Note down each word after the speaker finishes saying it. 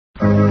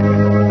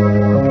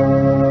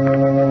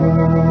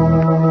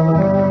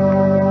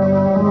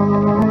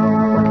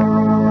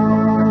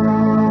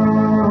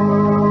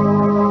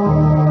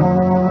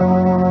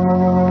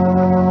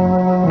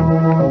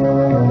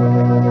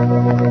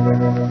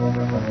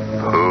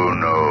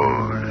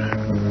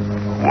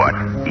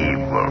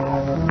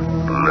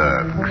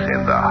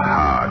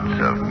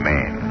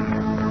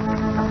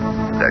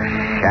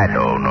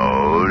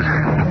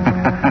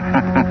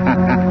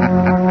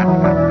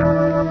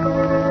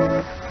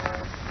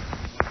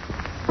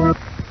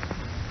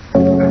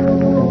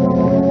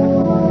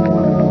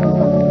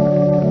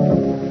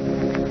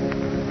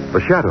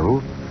The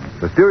Shadow,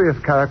 mysterious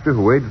character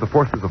who aids the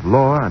forces of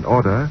law and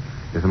order,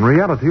 is in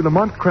reality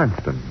Lamont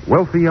Cranston,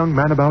 wealthy young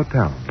man about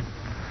town.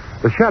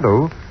 The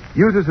Shadow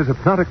uses his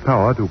hypnotic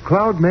power to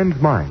cloud men's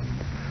minds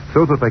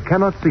so that they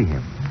cannot see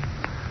him.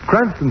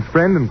 Cranston's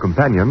friend and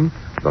companion,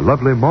 the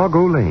lovely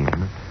Margot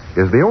Lane,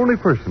 is the only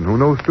person who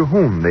knows to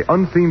whom the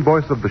unseen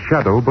voice of the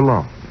Shadow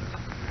belongs.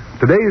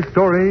 Today's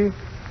story,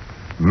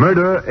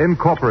 Murder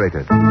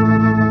Incorporated.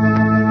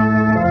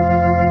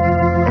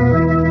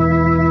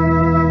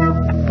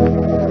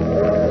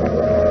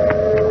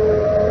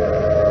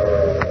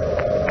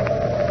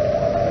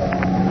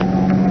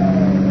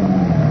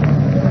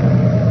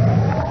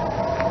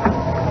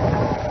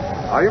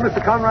 Are you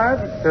Mr. Conrad?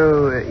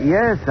 Oh,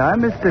 yes,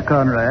 I'm Mr.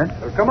 Conrad.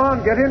 Come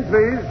on, get in,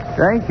 please.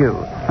 Thank you.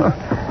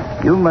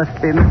 You must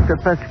be Mr.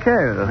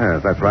 Pascal.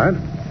 Yes, that's right.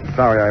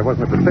 Sorry I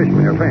wasn't at the station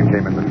when your train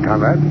came in, Mr.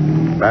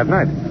 Conrad. Bad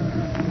night.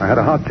 I had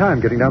a hard time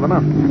getting down the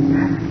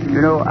mountain. You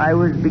know, I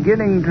was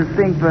beginning to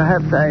think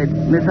perhaps I'd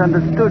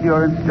misunderstood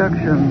your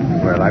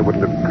instructions. Well, I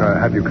wouldn't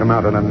have had you come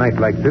out on a night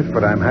like this,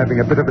 but I'm having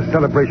a bit of a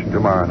celebration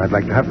tomorrow, and I'd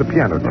like to have the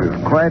piano, too.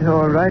 Quite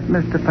all right,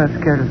 Mr.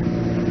 Pascal.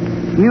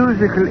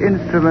 Musical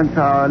instruments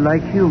are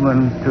like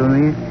humans to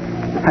me.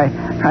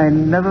 I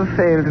never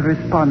fail to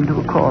respond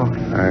to a call.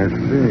 I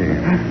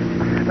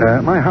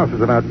see. My house is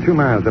about 2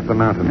 miles up the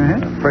mountain.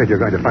 I'm afraid you're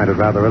going to find it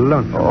rather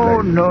lonesome.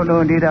 Oh, no,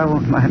 indeed, I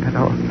won't mind at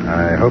all.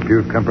 I hope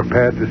you've come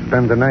prepared to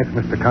spend the night,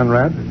 Mr.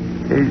 Conrad.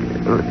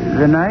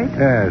 The night?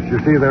 Yes, you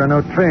see, there are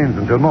no trains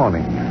until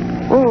morning.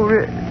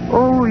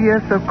 Oh,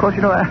 yes, of course.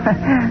 You know,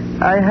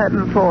 I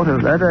hadn't thought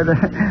of that.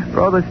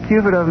 Rather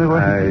stupid of me.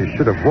 I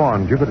should have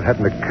warned you, but it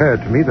hadn't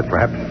occurred to me that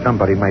perhaps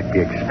somebody might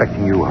be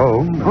expecting you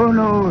home. Oh,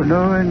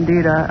 no,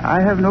 indeed.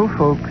 I have no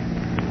folks.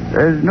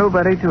 There's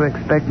nobody to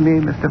expect me,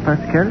 Mr.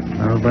 Pascal.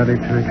 Nobody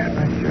to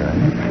expect you,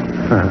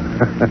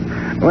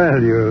 eh?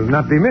 Well, you'll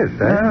not be missed,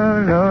 eh?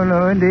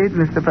 No, indeed,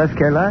 Mr.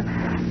 Pascal.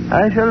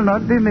 I shall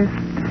not be missed.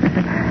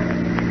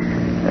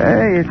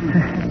 It's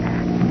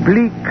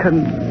bleak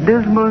and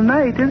dismal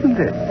night, isn't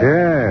it?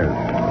 Yes,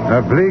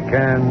 a bleak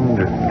and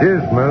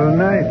dismal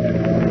night.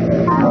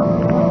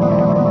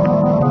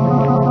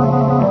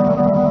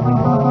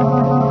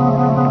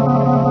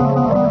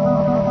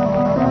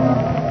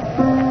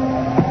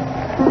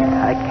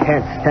 I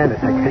can't stand it,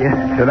 I tell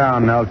you. Sit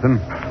down, Nelson.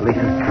 Police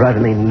is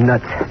driving me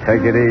nuts.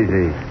 Take it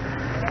easy.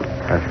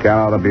 Pascal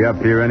ought to be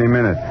up here any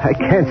minute. I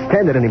can't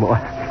stand it anymore.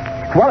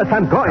 Wallace,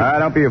 I'm going.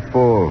 Don't be a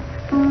fool.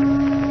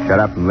 Shut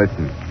up and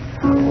listen.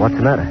 What's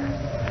the matter?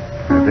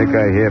 I think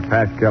I hear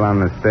Pascal on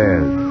the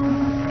stairs.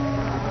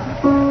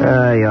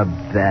 You're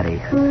batty.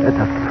 That's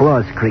the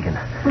floor's creaking.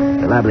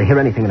 You're liable to hear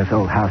anything in this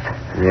old house.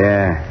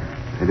 Yeah,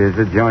 it is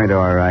a joint,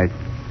 all right.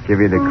 Give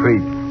you the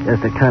creep.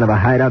 Just the kind of a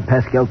hideout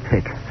Pascal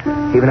pick.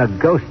 Even a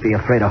ghost be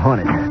afraid of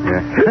haunted.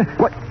 Yeah.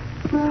 What?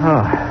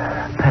 Oh,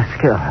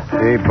 Pascal.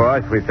 Hey,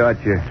 boss, we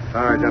thought you...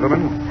 Sorry,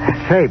 gentlemen.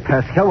 Say,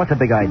 Pascal, what's the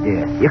big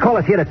idea? You call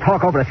us here to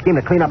talk over a scheme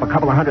to clean up a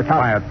couple of $100,000.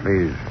 Quiet,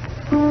 please.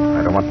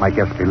 I don't want my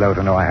guests below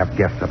to know I have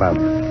guests about.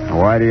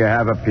 Why do you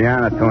have a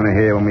piano tuner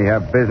here when we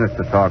have business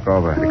to talk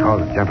over?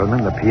 Because,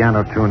 gentlemen, the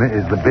piano tuner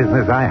is the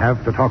business I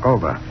have to talk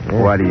over.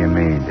 Yeah. What do you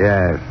mean?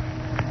 Yes.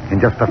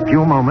 In just a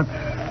few moments,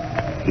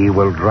 he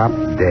will drop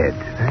dead.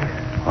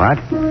 What?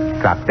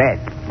 Drop dead?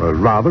 Well,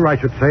 rather, I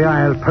should say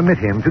I'll permit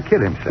him to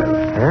kill himself.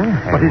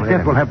 But his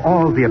death will have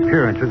all the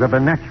appearances of a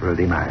natural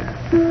demise.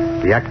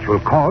 The actual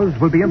cause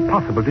will be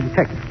impossible to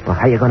detect. Well,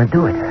 how are you going to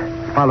do it?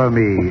 Follow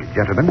me,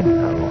 gentlemen.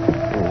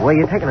 Where are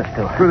you taking us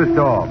to? Through this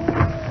door.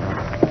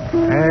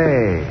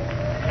 Hey.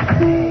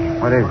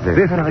 What is this?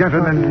 This,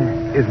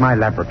 gentlemen, is my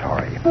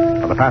laboratory.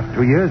 For the past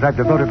 2 years, I've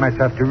devoted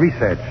myself to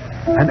research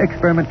and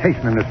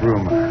experimentation in this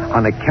room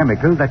on a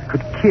chemical that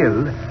could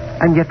kill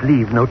and yet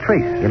leave no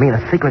trace. You mean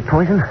a secret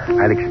poison?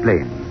 I'll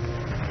explain.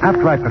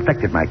 After I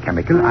perfected my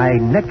chemical, I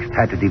next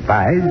had to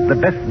devise the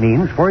best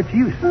means for its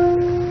use.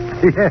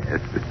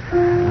 Yes.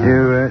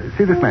 You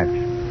see this match?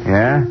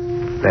 Yeah?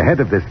 The head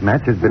of this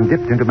match has been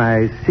dipped into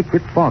my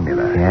secret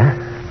formula. Yeah?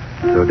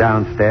 So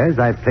downstairs,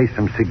 I've placed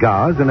some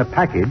cigars in a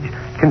package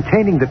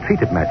containing the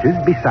treated matches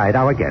beside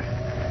our guest.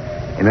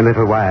 In a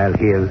little while,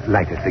 he'll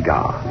light a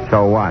cigar.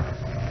 So what?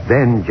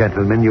 Then,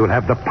 gentlemen, you'll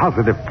have the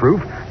positive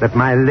proof that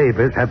my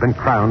labors have been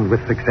crowned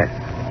with success.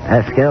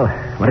 Pascal,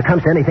 when it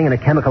comes to anything in the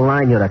chemical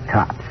line, you're the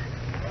tops.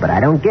 But I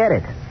don't get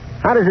it.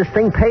 How does this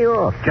thing pay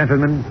off?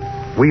 Gentlemen,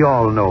 we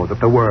all know that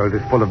the world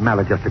is full of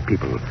maladjusted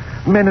people.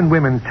 Men and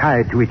women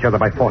tied to each other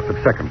by force of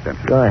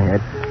circumstances. Go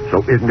ahead.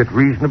 So isn't it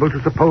reasonable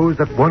to suppose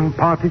that one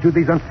party to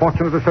these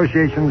unfortunate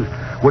associations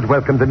would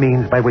welcome the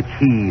means by which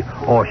he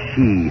or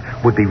she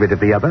would be rid of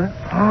the other?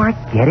 Oh, I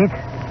get it.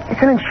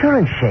 It's an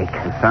insurance shake.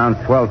 It sounds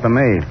swell to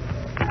me.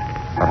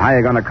 But how are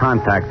you going to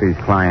contact these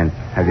clients?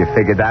 Have you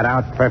figured that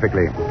out?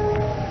 Perfectly.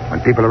 When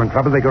people are in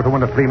trouble, they go to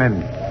one of three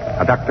men.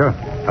 A doctor,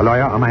 a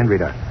lawyer, a mind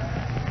reader.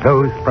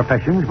 Those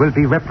professions will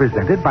be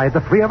represented by the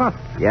three of us.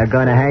 You're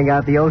going to hang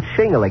out the old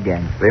shingle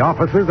again. The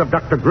officers of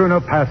Dr. Bruno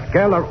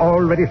Pascal are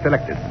already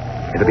selected.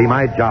 It'll be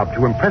my job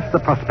to impress the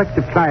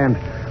prospective client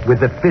with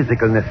the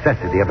physical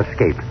necessity of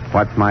escape.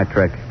 What's my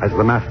trick? As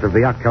the master of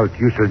the occult,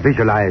 you shall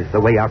visualize the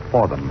way out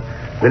for them.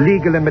 The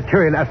legal and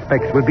material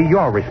aspects will be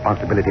your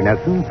responsibility,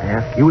 Nelson.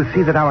 Yeah? You will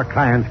see that our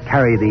clients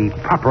carry the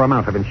proper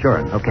amount of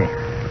insurance. Okay.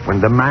 When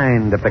the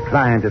mind of the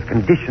client is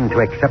conditioned to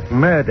accept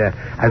murder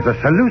as a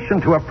solution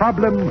to a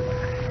problem,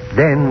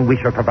 then we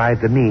shall provide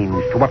the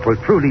means to what will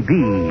truly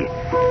be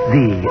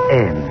the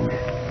end.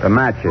 The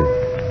matches.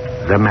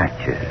 The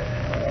matches.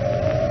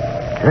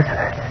 Listen,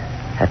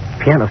 that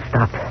piano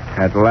stopped.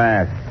 At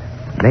last.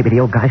 Maybe the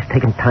old guy's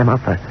taking time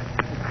out for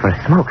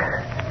a smoke.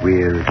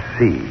 We'll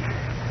see.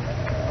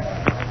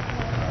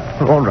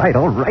 All right.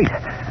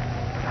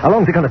 How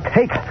long's it going to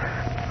take?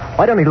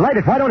 Why don't he light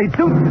it? Why don't he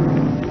do...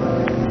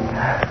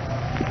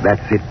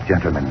 That's it,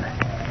 gentlemen.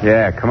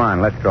 Yeah, come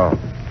on, let's go.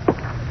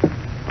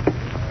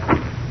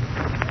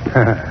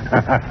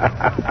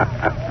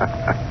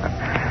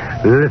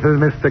 Little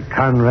Mr.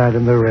 Conrad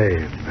in the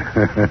rain.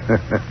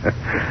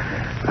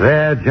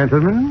 There,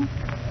 gentlemen.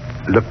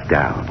 Look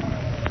down.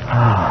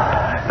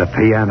 The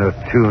piano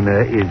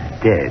tuner is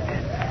dead.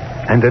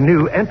 And a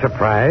new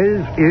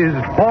enterprise is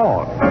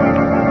born.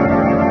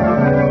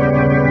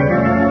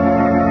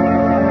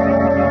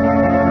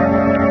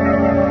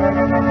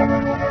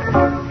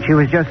 She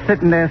was just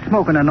sitting there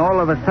smoking, and all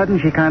of a sudden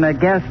she kind of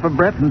gasped for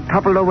breath and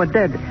toppled over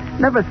dead.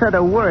 Never said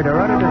a word or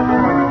uttered a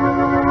sound.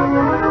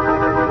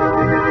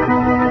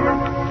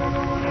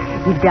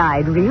 He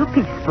died real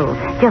peaceful,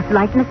 just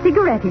like in a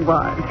cigarette he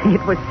was.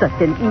 It was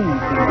such an easy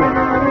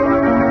death.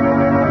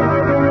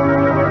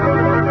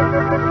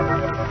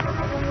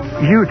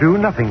 You do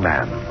nothing,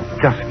 ma'am.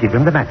 Just give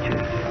him the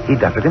matches. He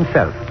does it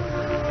himself.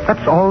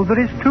 That's all there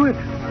is to it.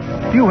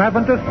 You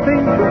haven't a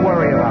thing to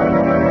worry about.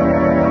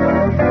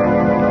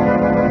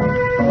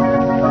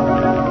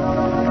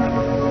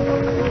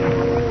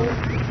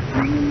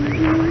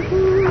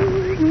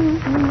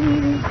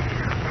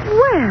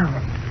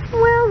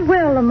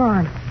 Well,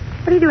 Lamont.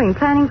 What are you doing,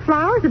 planting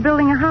flowers or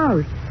building a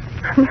house?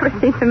 I've never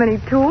seen so many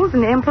tools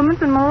and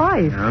implements in my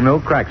life. No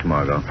cracks,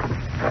 Margot.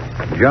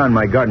 John,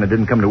 my gardener,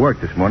 didn't come to work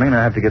this morning, and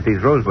I have to get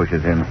these rose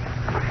bushes in.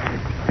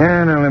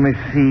 And now let me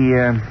see.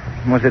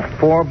 Was it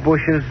 4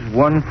 bushes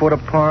 1 foot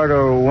apart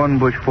or 1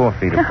 bush 4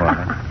 feet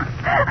apart?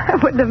 I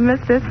wouldn't have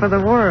missed this for the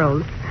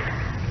world.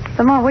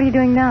 Lamont, what are you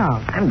doing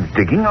now? I'm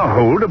digging a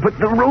hole to put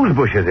the rose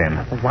bushes in.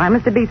 Well, why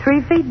must it be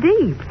 3 feet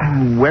deep?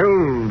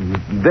 Well,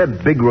 they're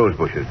big rose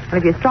bushes. Well,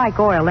 if you strike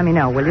oil, let me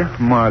know, will you?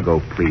 Margot,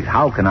 please,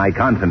 how can I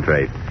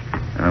concentrate?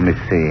 Let me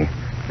see.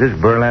 Does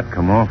this burlap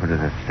come off or does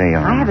it stay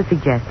on? I have a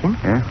suggestion.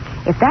 Yeah?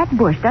 If that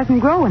bush doesn't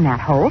grow in that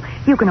hole,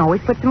 you can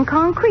always put some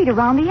concrete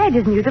around the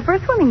edges and use it for a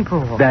swimming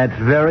pool. That's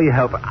very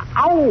helpful.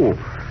 Ow!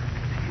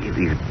 Gee,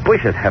 these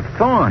bushes have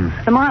thorns.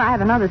 Lamont, I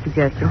have another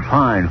suggestion.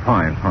 Fine.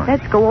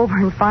 Let's go over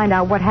and find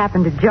out what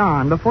happened to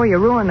John before you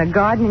ruin the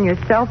garden and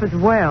yourself as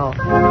well.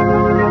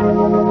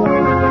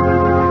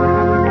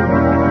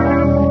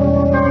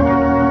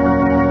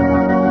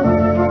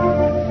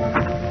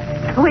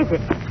 Who is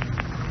it?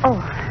 Oh,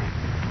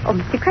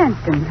 Mr.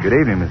 Cranston. Good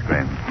evening, Miss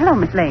Graham. Hello,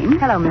 Miss Lane.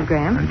 Hello, Miss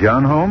Graham. And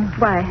John home?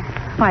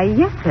 Why,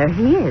 yes, sir,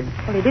 he is.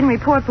 Well, he didn't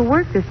report for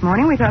work this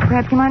morning. We thought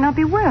perhaps he might not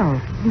be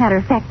well. Matter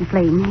of fact, Miss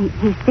Lane,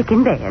 he's sick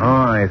in bed. Oh,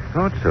 I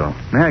thought so.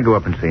 May I go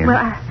up and see him? Well,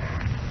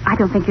 I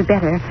don't think you'd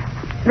better.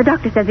 The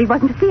doctor says he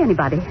wasn't to see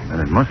anybody. Then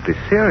it must be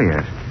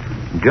serious.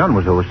 John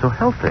was always so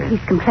healthy.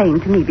 He's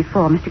complained to me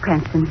before, Mr.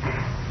 Cranston.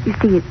 You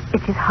see,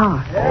 it's his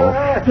heart.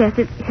 Oh. Yes,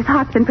 his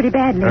heart's been pretty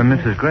bad lately.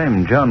 Mrs.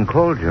 Graham, John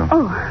called you.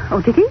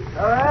 Oh, did he?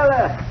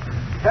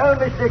 Tell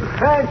Mr.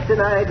 Cranston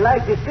I'd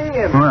like to see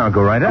him. Well, I'll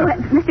go right up. Well,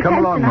 Mr. Come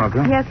along, Cranston,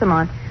 Margot. Yes,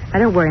 Lamont. Now,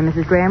 don't worry,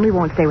 Mrs. Graham. We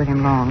won't stay with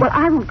him long. Well,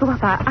 I won't go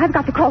up. I've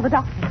got to call the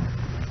doctor.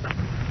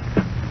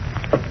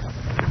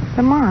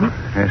 Lamont,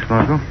 Yes,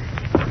 Margot?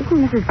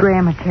 isn't Mrs.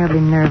 Graham a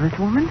terribly nervous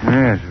woman?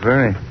 Yes,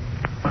 very.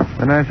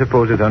 But I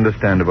suppose it's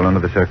understandable under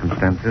the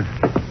circumstances.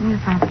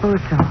 Yes, I suppose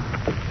so.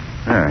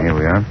 Here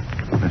we are.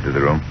 This is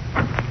the room.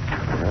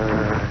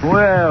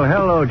 Well,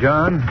 hello,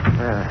 John.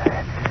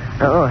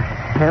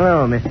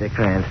 Hello, Mr.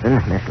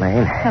 Cranston, Miss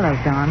Lane. Hello,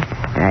 John.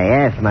 I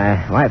asked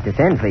my wife to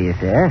send for you,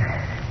 sir.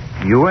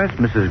 You asked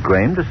Mrs.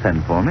 Graham to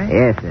send for me?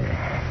 Yes,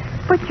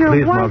 sir. But your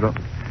Please, wife...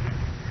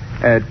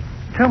 Margot.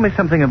 Tell me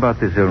something about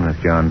this illness,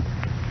 John.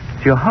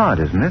 It's your heart,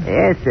 isn't it?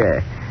 Yes,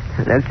 sir.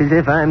 Looks as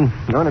if I'm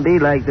going to be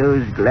like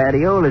those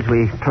gladiolas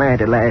we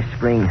planted last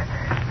spring.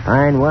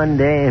 Fine one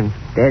day and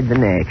dead the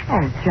next.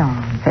 Oh,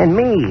 John. And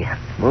me,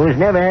 who's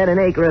never had an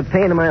acre of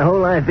pain in my whole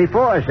life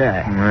before,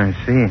 sir. I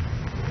see.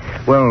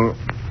 Well,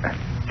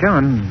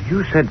 John,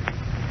 you said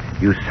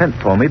you sent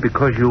for me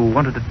because you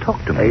wanted to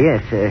talk to me.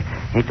 Yes, sir.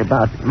 It's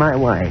about my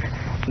wife.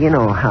 You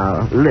know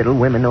how little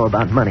women know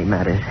about money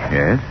matters.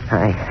 Yes?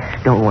 I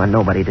don't want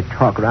nobody to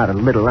talk her out of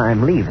little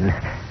I'm leaving.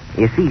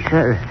 You see,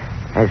 sir,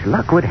 as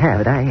luck would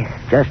have it, I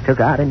just took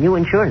out a new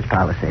insurance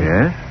policy.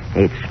 Yes?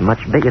 It's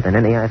much bigger than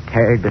any I've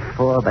carried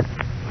before, but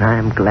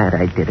I'm glad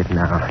I did it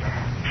now.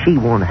 She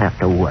won't have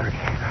to worry.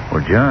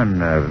 Well, John,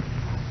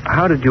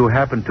 how did you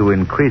happen to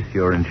increase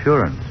your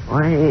insurance?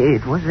 Why,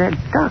 it was that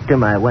doctor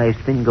my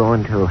wife's been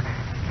going to.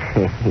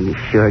 He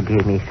sure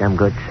gave me some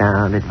good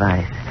sound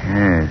advice.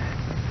 Yes.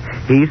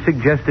 He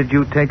suggested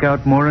you take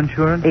out more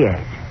insurance? Yes.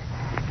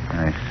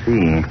 I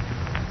see.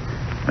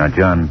 Now,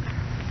 John,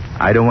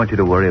 I don't want you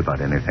to worry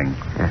about anything.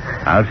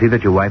 I'll see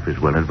that your wife is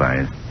well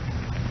advised.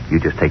 You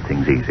just take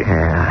things easy.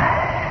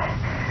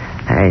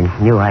 I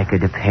knew I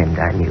could depend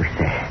on you,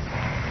 sir.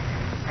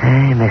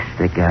 I miss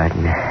the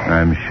garden.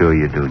 I'm sure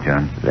you do,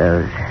 John.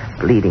 Those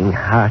bleeding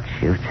heart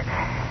shoots,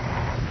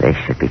 they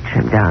should be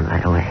trimmed down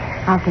right away.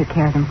 I'll take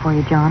care of them for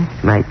you, John.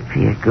 Might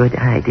be a good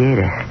idea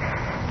to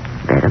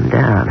bed them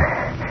down.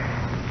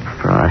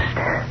 Frost.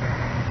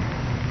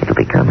 It'll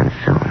be coming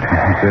soon.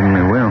 It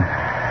certainly will.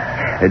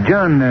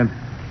 John,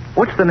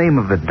 what's the name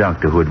of the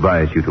doctor who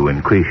advised you to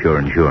increase your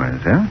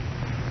insurance, huh?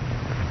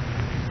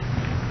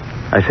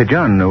 I said,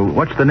 John,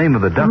 what's the name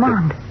of the doctor?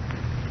 Lamont.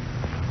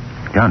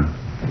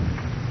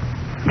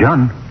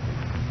 John.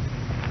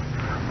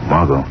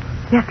 Margot.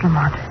 Yes,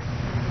 Lamont.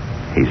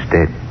 He's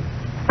dead.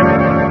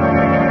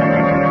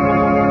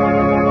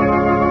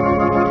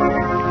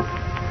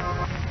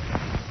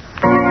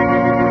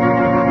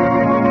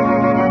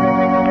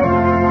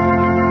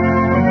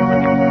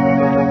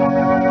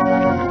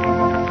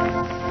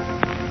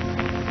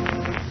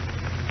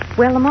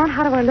 Well, Lamont,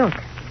 how do I look?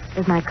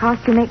 Does my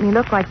costume make me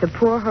look like the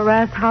poor,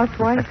 harassed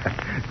housewife?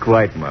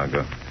 Quite,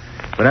 Margot.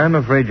 But I'm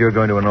afraid you're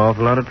going to an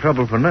awful lot of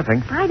trouble for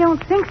nothing. I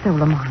don't think so,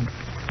 Lamont.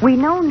 We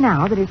know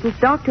now that it's this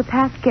Dr.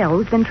 Pascal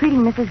who's been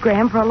treating Mrs.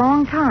 Graham for a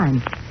long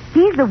time.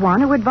 He's the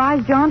one who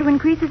advised John to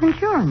increase his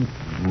insurance.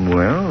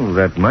 Well,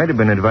 that might have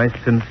been advice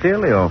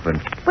sincerely offered.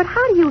 But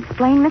how do you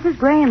explain Mrs.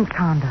 Graham's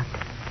conduct?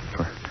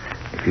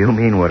 If you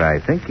mean what I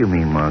think you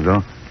mean,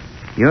 Margot,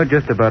 you're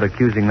just about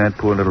accusing that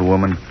poor little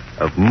woman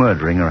of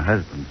murdering her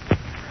husband.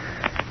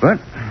 But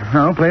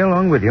I'll play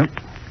along with you.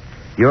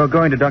 You're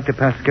going to Dr.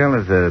 Pascal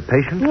as a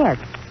patient? Yes.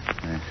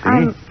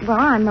 I see.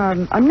 I'm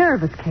a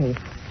nervous case.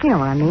 You know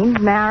what I mean.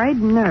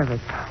 Married, nervous.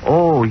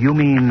 Oh, you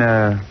mean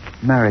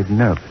married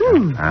nervous.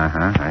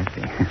 Uh-huh, I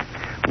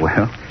see.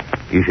 Well,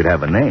 you should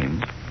have a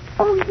name.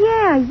 Oh,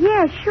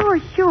 yeah, sure.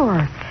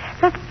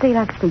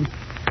 Let's see.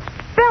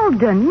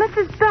 Belden,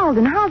 Mrs.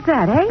 Belden. How's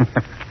that, eh?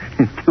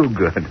 Too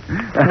good.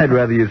 I'd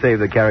rather you save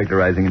the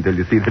characterizing until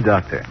you see the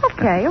doctor.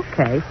 Okay.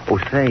 Oh,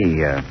 say,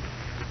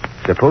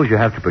 suppose you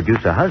have to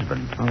produce a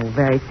husband. Oh,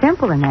 very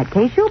simple in that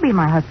case. You'll be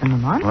my husband,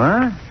 Lamont.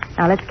 What?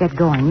 Now, let's get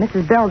going.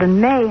 Mrs.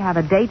 Belden may have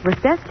a date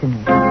with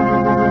destiny.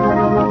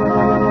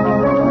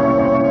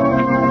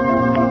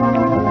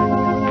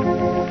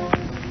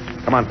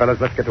 Come on, fellas,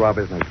 let's get to our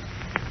business.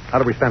 How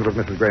do we stand with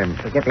Mrs. Graham?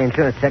 We'll get the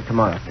insurance check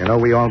tomorrow. You know,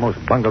 we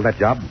almost bungled that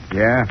job.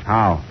 Yeah?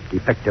 How?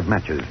 Effective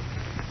matches.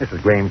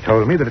 Mrs. Graham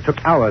told me that it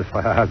took hours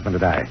for her husband to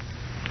die.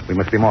 We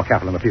must be more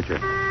careful in the future.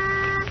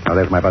 Now,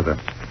 there's my buzzer.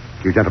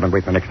 You gentlemen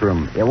wait in the next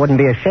room. You wouldn't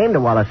be ashamed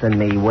of Wallace and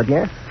me, would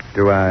you?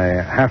 Do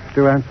I have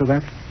to answer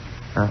that?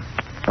 No.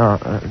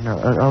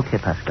 Okay,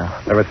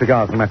 Pascal. There are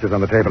cigars and matches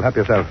on the table. Help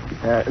yourself.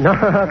 No,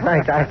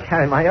 thanks. I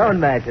carry my own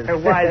matches.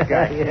 Wise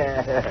guy.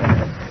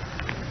 Yeah.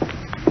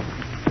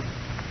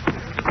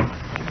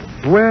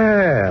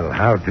 Well,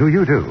 how do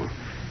you do?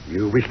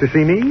 You wish to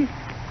see me?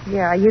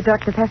 Yeah, are you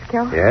Dr.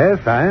 Pascal?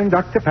 Yes, I'm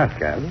Dr.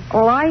 Pascal.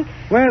 Oh,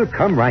 Well,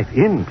 come right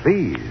in,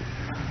 please.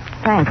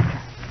 Thanks.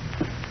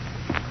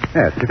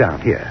 Yes, sit down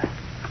here.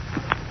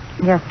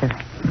 Yes, sir.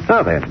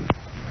 Now then,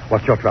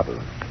 what's your trouble?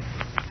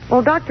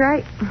 Well,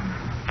 Doctor,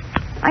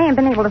 I ain't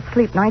been able to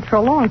sleep nights for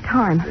a long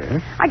time.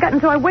 Yes? I got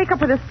until I wake up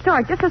with a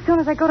start just as soon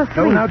as I go to sleep.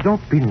 No, now,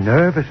 don't be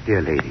nervous,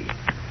 dear lady.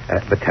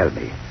 But tell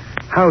me,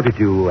 how did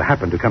you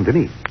happen to come to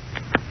me?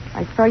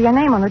 I saw your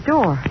name on the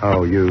door.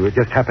 Oh, you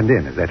just happened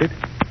in, is that it?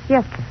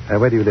 Yes, sir.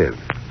 Where do you live?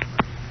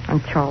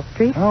 On Charles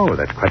Street. Oh,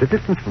 that's quite a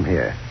distance from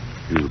here.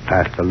 You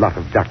passed a lot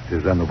of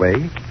doctors on the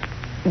way.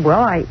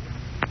 Well, I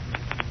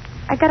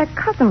got a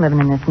cousin living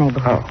in this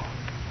neighborhood. Oh,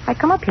 I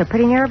come up here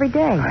pretty near every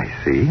day. I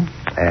see.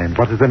 And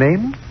what is the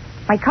name?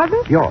 My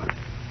cousin? Yours.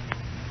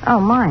 Oh,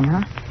 mine,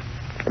 huh?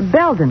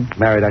 Belden.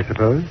 Married, I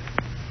suppose?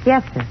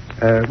 Yes,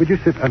 sir. Would you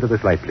sit under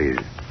this light, please?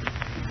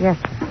 Yes,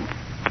 sir.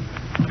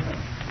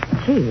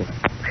 Gee,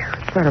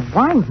 it sort of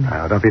blinds me.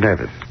 Now, don't be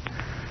nervous.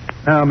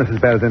 Now,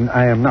 Mrs. Belden,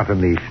 I am not in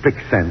the strict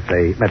sense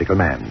a medical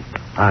man.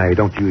 I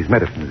don't use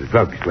medicines,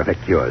 drugs to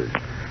affect cures.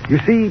 You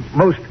see,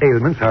 most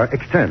ailments are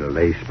external.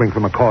 They spring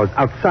from a cause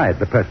outside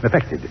the person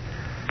affected.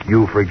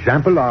 You, for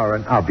example, are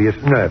an obvious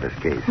nervous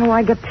case. Oh,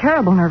 I get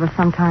terrible nervous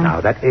sometimes.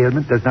 Now, that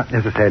ailment does not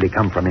necessarily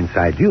come from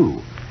inside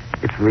you.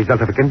 It's the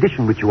result of a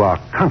condition which you are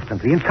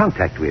constantly in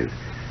contact with.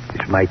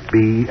 This might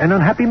be an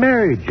unhappy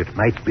marriage. It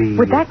might be...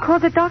 Would that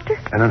cause it, Doctor?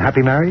 An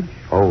unhappy marriage?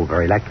 Oh,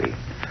 very likely.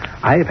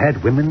 I've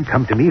had women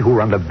come to me who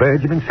are on the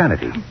verge of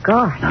insanity.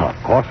 Gosh. Now,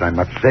 of course, I'm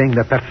not saying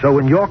that that's so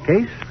in your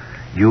case.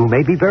 You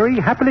may be very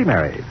happily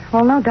married.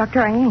 Well, no,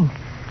 Doctor, I ain't.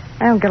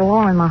 I don't get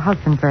along with my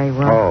husband very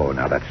well. Oh,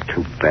 now that's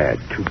too bad,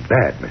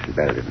 Mrs.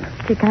 Belden.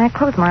 Gee, can I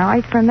close my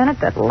eyes for a minute?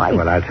 That light.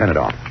 Well, I'll turn it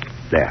off.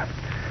 There.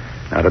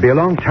 Now, it'll be a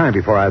long time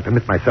before I'll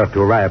permit myself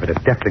to arrive at a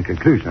definite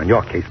conclusion on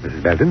your case,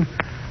 Mrs. Belden.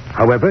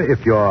 However,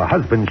 if your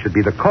husband should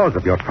be the cause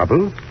of your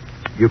trouble,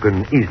 you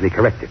can easily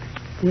correct it.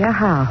 Yeah,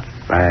 how?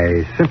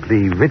 By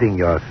simply ridding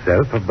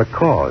yourself of the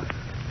cause.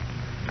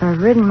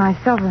 Ridden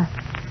myself.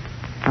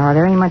 Oh,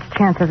 there ain't much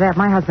chance of that.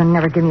 My husband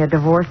never give me a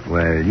divorce.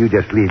 Well, you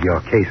just leave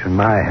your case in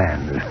my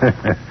hands.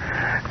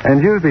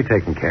 And you'll be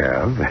taken care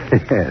of.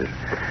 Yes.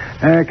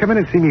 Come in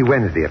and see me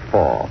Wednesday at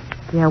 4.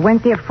 Yeah,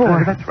 Wednesday at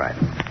 4. That's right.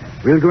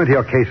 We'll go into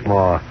your case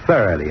more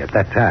thoroughly at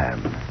that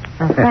time.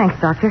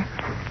 Thanks, Doctor.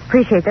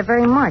 Appreciate that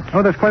very much.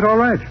 Oh, that's quite all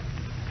right.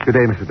 Good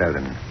day, Mrs.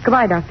 Belden.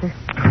 Goodbye, Doctor.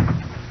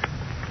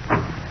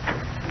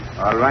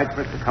 All right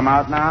for it to come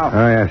out now?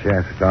 Oh, yes,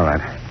 it's all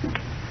right.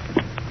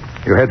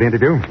 You had the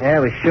interview? Yeah,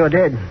 we sure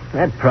did.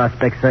 That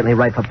prospect's certainly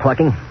ripe for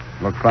plucking.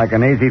 Looks like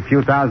an easy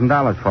few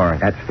 $1,000s for her.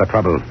 That's the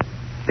trouble.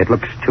 It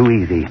looks too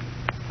easy.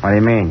 What do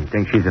you mean?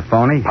 Think she's a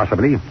phony?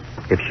 Possibly.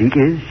 If she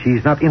is,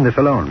 she's not in this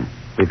alone.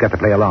 We've got to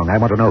play along. I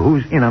want to know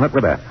who's in on it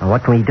with her. Well,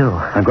 what can we do?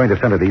 I'm going to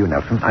send her to you,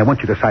 Nelson. I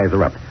want you to size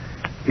her up.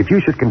 If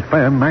you should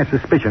confirm my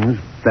suspicions,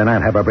 then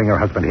I'll have her bring her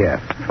husband here.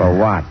 For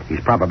what?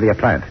 He's probably a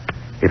client.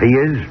 If he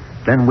is,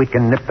 then we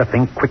can nip the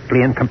thing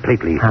quickly and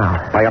completely.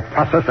 How? By a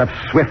process of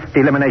swift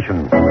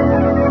elimination.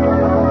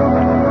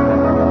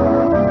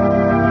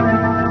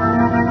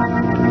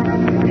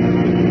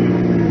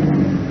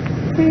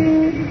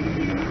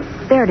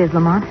 There it is,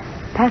 Lamont.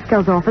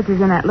 Pascal's office is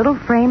in that little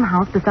frame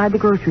house beside the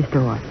grocery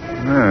store.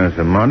 It's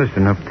a modest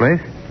enough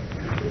place.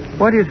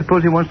 Why do you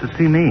suppose he wants to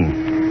see me?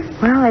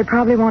 Well, they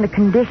probably want to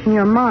condition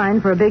your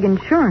mind for a big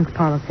insurance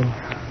policy.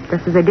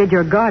 Just as they did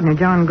your gardener,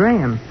 John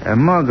Graham.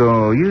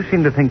 Margot, you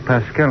seem to think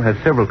Pascal has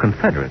several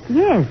confederates.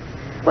 Yes.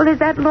 Well, there's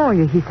that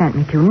lawyer he sent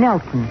me to,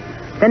 Nelson.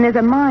 Then there's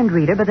a mind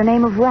reader by the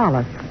name of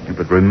Wallace.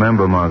 But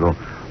remember, Margot,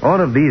 all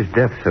of these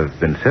deaths have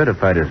been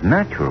certified as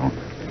natural.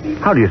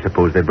 How do you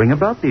suppose they bring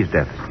about these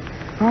deaths?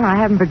 Well, I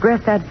haven't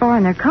progressed that far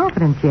in their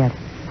confidence yet.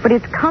 But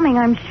it's coming,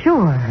 I'm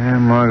sure.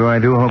 Margot, I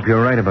do hope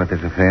you're right about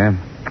this affair.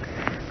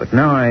 But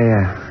now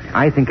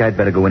I think I'd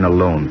better go in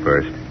alone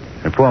first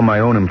and form my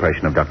own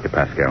impression of Dr.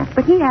 Pascal.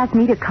 But he asked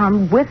me to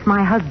come with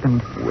my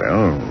husband.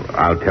 Well,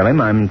 I'll tell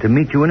him I'm to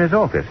meet you in his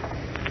office.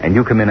 And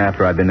you come in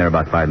after I've been there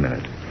about 5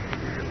 minutes.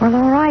 Well,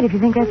 all right, if you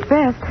think that's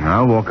best.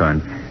 I'll walk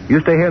on. You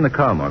stay here in the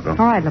car, Margot. All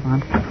right,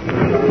 Lamont.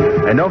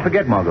 And don't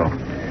forget, Margot,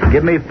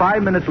 give me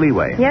 5 minutes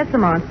leeway. Yes,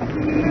 Lamont.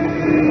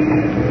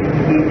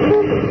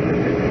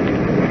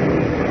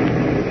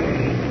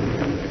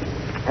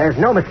 There's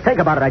no mistake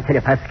about it, I tell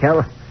you,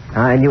 Pascal.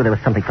 I knew there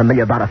was something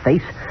familiar about her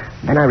face.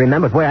 Then I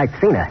remembered where I'd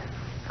seen her.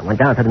 I went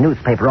down to the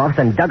newspaper office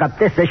and dug up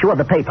this issue of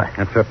the paper.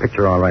 That's her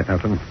picture, all right,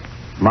 Nelson.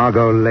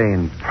 Margot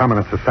Lane,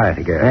 prominent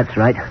society girl. That's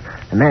right.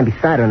 The man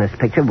beside her in this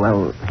picture,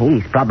 well,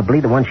 he's probably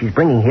the one she's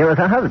bringing here as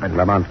her husband.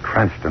 Lamont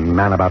Cranston,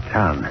 man about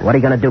town. What are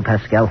you going to do,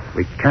 Pascal?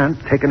 We can't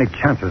take any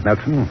chances,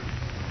 Nelson.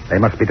 They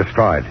must be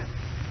destroyed.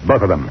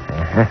 Both of them.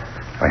 Uh-huh.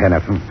 Oh, here,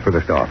 Nelson, through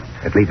this door.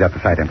 It leads out the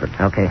side entrance.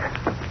 Okay.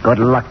 Good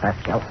luck,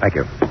 Pascal. Thank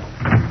you.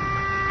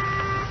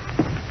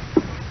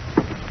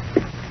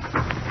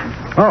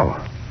 Oh.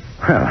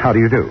 Well, how do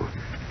you do?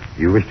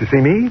 You wish to see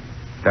me?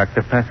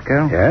 Dr.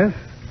 Pascal? Yes?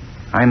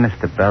 I'm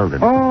Mr.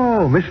 Belden.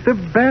 Oh, Mr.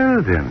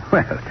 Belden.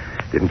 Well,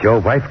 didn't your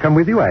wife come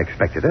with you? I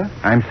expected her.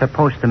 I'm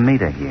supposed to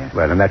meet her here.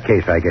 Well, in that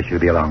case, I guess you'll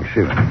be along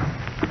soon.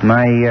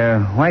 My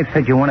wife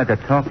said you wanted to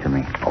talk to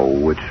me.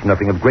 Oh, it's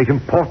nothing of great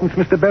importance,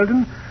 Mr.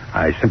 Belden.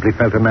 I simply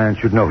felt a man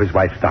should know his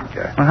wife's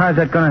doctor. Well, how's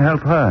that going to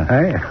help her?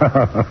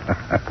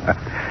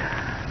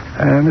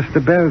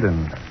 Mr.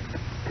 Belden,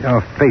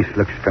 your face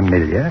looks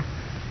familiar.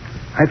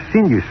 I've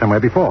seen you somewhere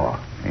before.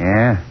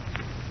 Yeah?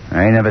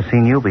 I ain't never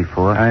seen you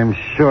before. I'm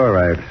sure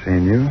I've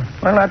seen you.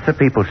 Well, lots of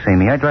people see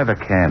me. I drive a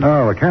cab.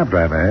 Oh, a cab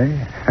driver,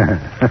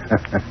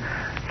 eh?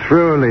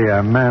 Truly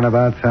a man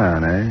about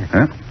town, eh?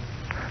 Huh?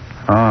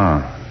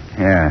 Oh,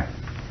 yeah.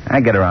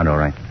 I get around all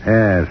right.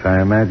 Yes,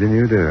 I imagine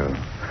you do.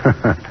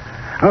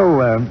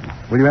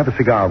 Will you have a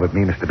cigar with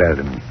me, Mr.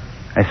 Belden?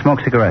 I smoke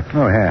cigarettes.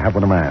 Oh, here, have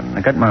one of mine.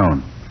 I got my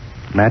own.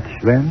 Match,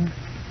 then?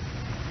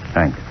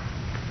 Thanks.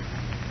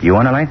 You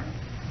want a light?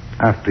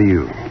 After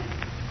you.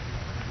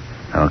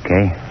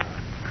 Okay.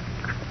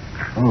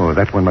 Oh,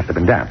 that one must have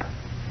been damp.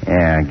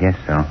 Yeah, I guess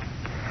so.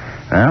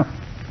 Well,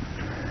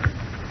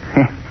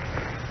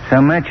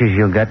 some matches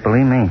you got,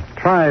 believe me.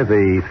 Try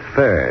the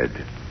third.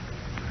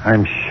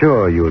 I'm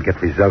sure you'll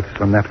get results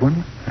from that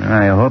one.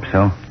 I hope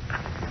so.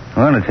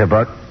 Well, it's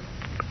about...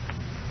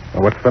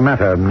 What's the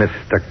matter,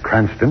 Mr.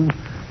 Cranston?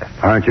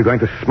 Aren't you going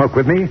to smoke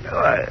with me?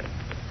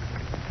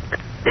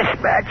 This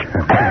match.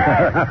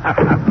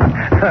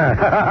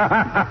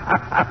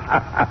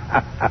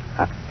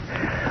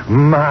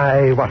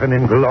 My, what an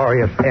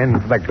inglorious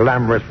end for the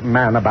glamorous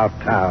man about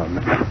town.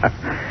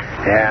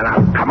 Yeah,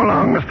 now come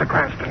along, Mr.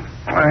 Cranston.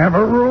 I have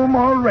a room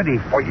all ready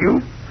for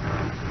you.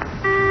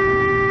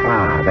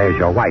 Ah, there's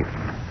your wife.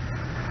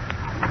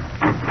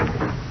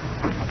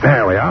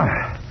 There we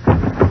are.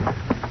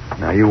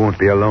 Now, you won't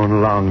be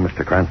alone long,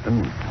 Mr.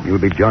 Cranston. You'll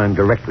be joined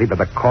directly by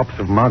the corpse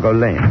of Margot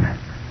Lane.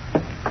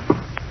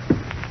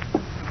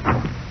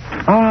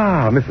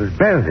 Ah, Mrs.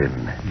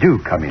 Belden, do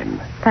come in.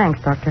 Thanks,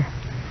 Doctor.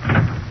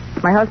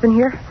 My husband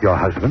here? Your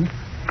husband?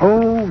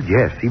 Oh,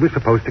 yes, he was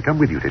supposed to come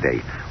with you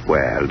today.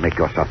 Well, make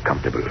yourself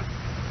comfortable.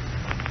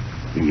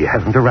 He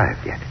hasn't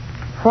arrived yet.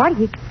 What?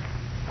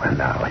 Well,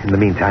 now, in the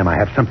meantime, I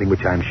have something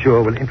which I'm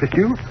sure will interest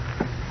you.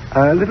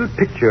 A little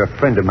picture a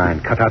friend of mine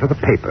cut out of the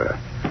paper.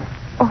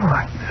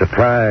 Oh,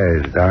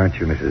 Surprised, aren't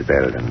you, Mrs.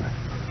 Belden?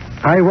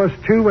 I was,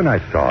 too, when I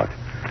saw it.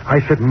 I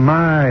said,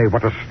 my,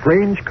 what a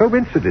strange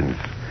coincidence.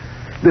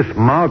 This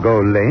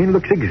Margot Lane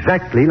looks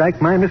exactly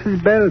like my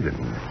Mrs. Belden.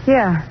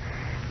 yeah.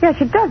 Yeah,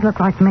 she does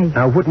look like me.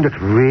 Now, wouldn't it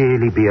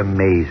really be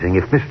amazing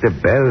if Mr.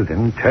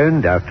 Belden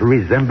turned out to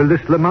resemble this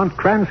Lamont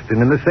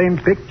Cranston in the same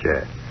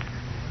picture?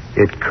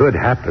 It could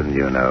happen,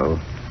 you know.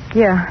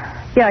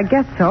 Yeah, I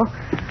guess so.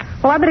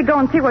 Well, I better go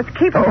and see what's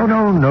keeping Oh, her.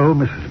 no,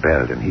 Mrs.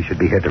 Belden. He should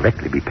be here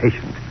directly. Be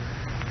patient.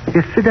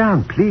 Just sit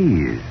down,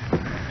 please.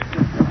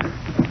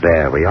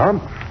 There we are.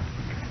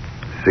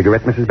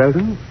 Cigarette, Mrs.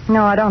 Belden?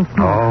 No, I don't smoke.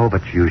 Oh,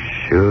 but you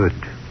should.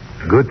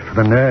 Good for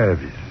the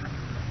nerves.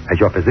 As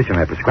your physician,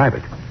 I prescribe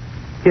it.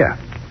 Here,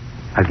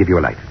 I'll give you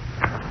a light.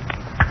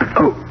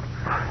 Oh,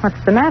 What's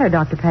the matter,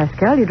 Dr.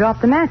 Pascal? You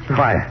dropped the matches.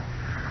 why?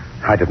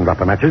 I didn't drop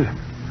the matches.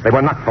 They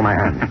were knocked from my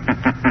hand.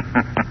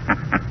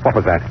 What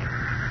was that?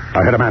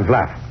 I heard a man's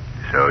laugh.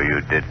 So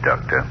you did,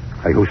 Doctor.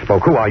 Hey, who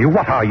spoke? Who are you?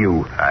 What are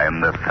you? I am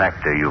the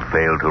factor you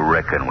failed to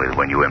reckon with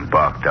when you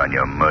embarked on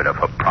your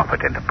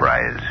murder-for-profit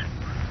enterprise.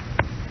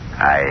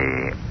 I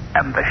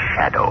am the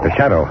Shadow. The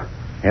Shadow.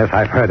 Yes,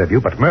 I've heard of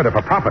you, but murder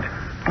for profit.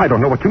 I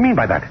don't know what you mean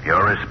by that.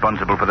 You're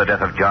responsible for the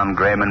death of John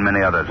Graham and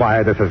many others.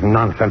 Why, this is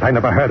nonsense. I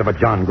never heard of a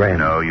John Graham.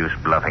 No use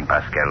bluffing,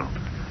 Pascal.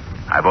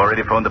 I've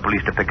already phoned the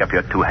police to pick up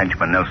your two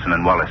henchmen, Nelson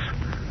and Wallace.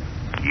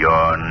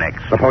 You're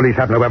next. The police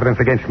have no evidence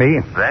against me.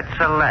 That's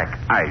a lack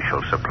I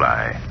shall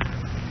supply.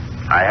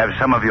 I have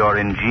some of your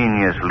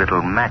ingenious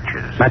little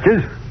matches.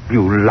 Matches?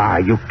 You lie.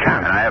 You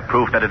can't. And I have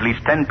proof that at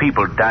least 10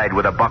 people died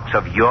with a box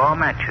of your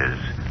matches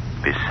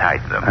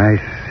beside them. I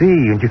see.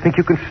 And you think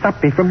you can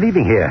stop me from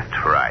leaving here?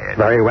 Try it.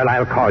 Very well,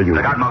 I'll call you.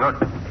 Look out,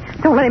 Margot.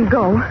 Don't let him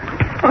go.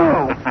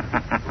 Oh.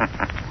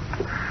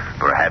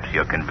 Perhaps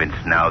you're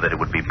convinced now that it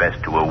would be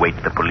best to await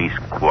the police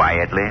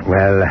quietly.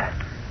 Well,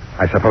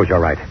 I suppose you're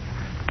right.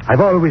 I've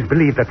always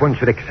believed that one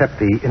should accept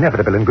the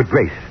inevitable in good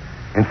grace.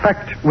 In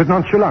fact, with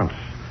nonchalance.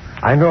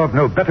 I know of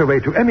no better way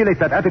to emulate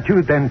that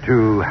attitude than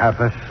to have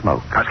a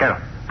smoke.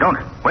 Pascal, don't.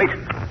 Wait.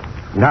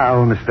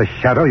 Now, Mr.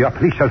 Shadow, your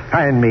police shall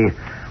find me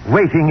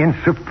waiting in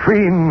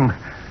supreme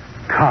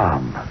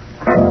calm.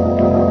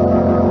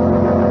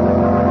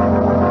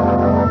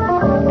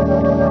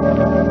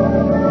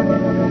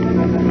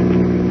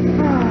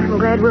 I'm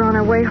glad we're on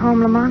our way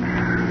home, Lamont.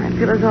 I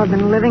feel as though I've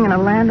been living in a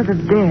land of the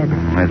dead.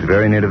 That's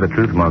very near to the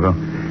truth, Margot.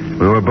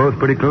 We were both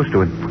pretty close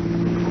to it.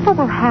 What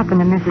will happen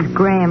to Mrs.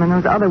 Graham and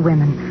those other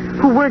women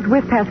who worked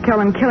with Pascal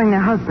in killing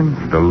their husbands?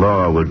 The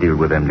law will deal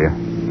with them, dear.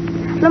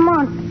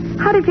 Lamont,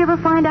 how did you ever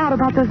find out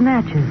about those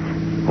matches?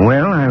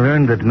 Well, I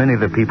learned that many of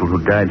the people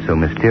who died so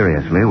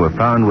mysteriously were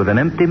found with an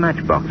empty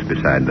matchbox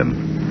beside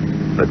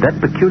them. But that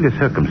peculiar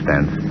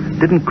circumstance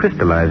didn't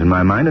crystallize in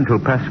my mind until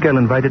Pascal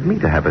invited me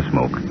to have a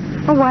smoke.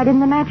 Well, why didn't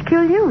the match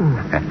kill you?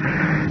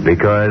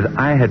 Because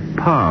I had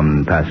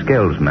palmed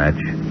Pascal's match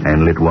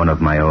and lit one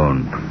of my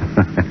own.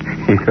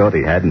 He thought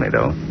he had me,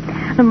 though.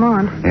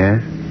 Lamont,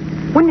 Yes?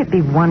 wouldn't it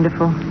be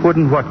wonderful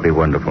Wouldn't what be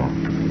wonderful?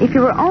 if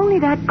you were only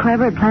that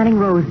clever at planting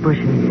rose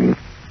bushes?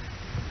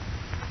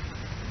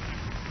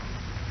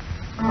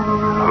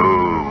 Who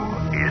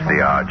is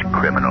the arch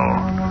criminal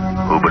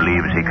who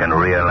believes he can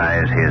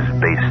realize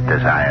his base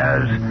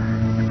desires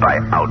by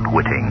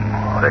outwitting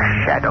the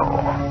Shadow?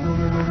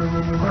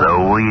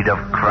 The weed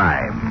of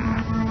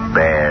crime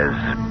bears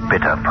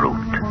bitter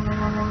fruit.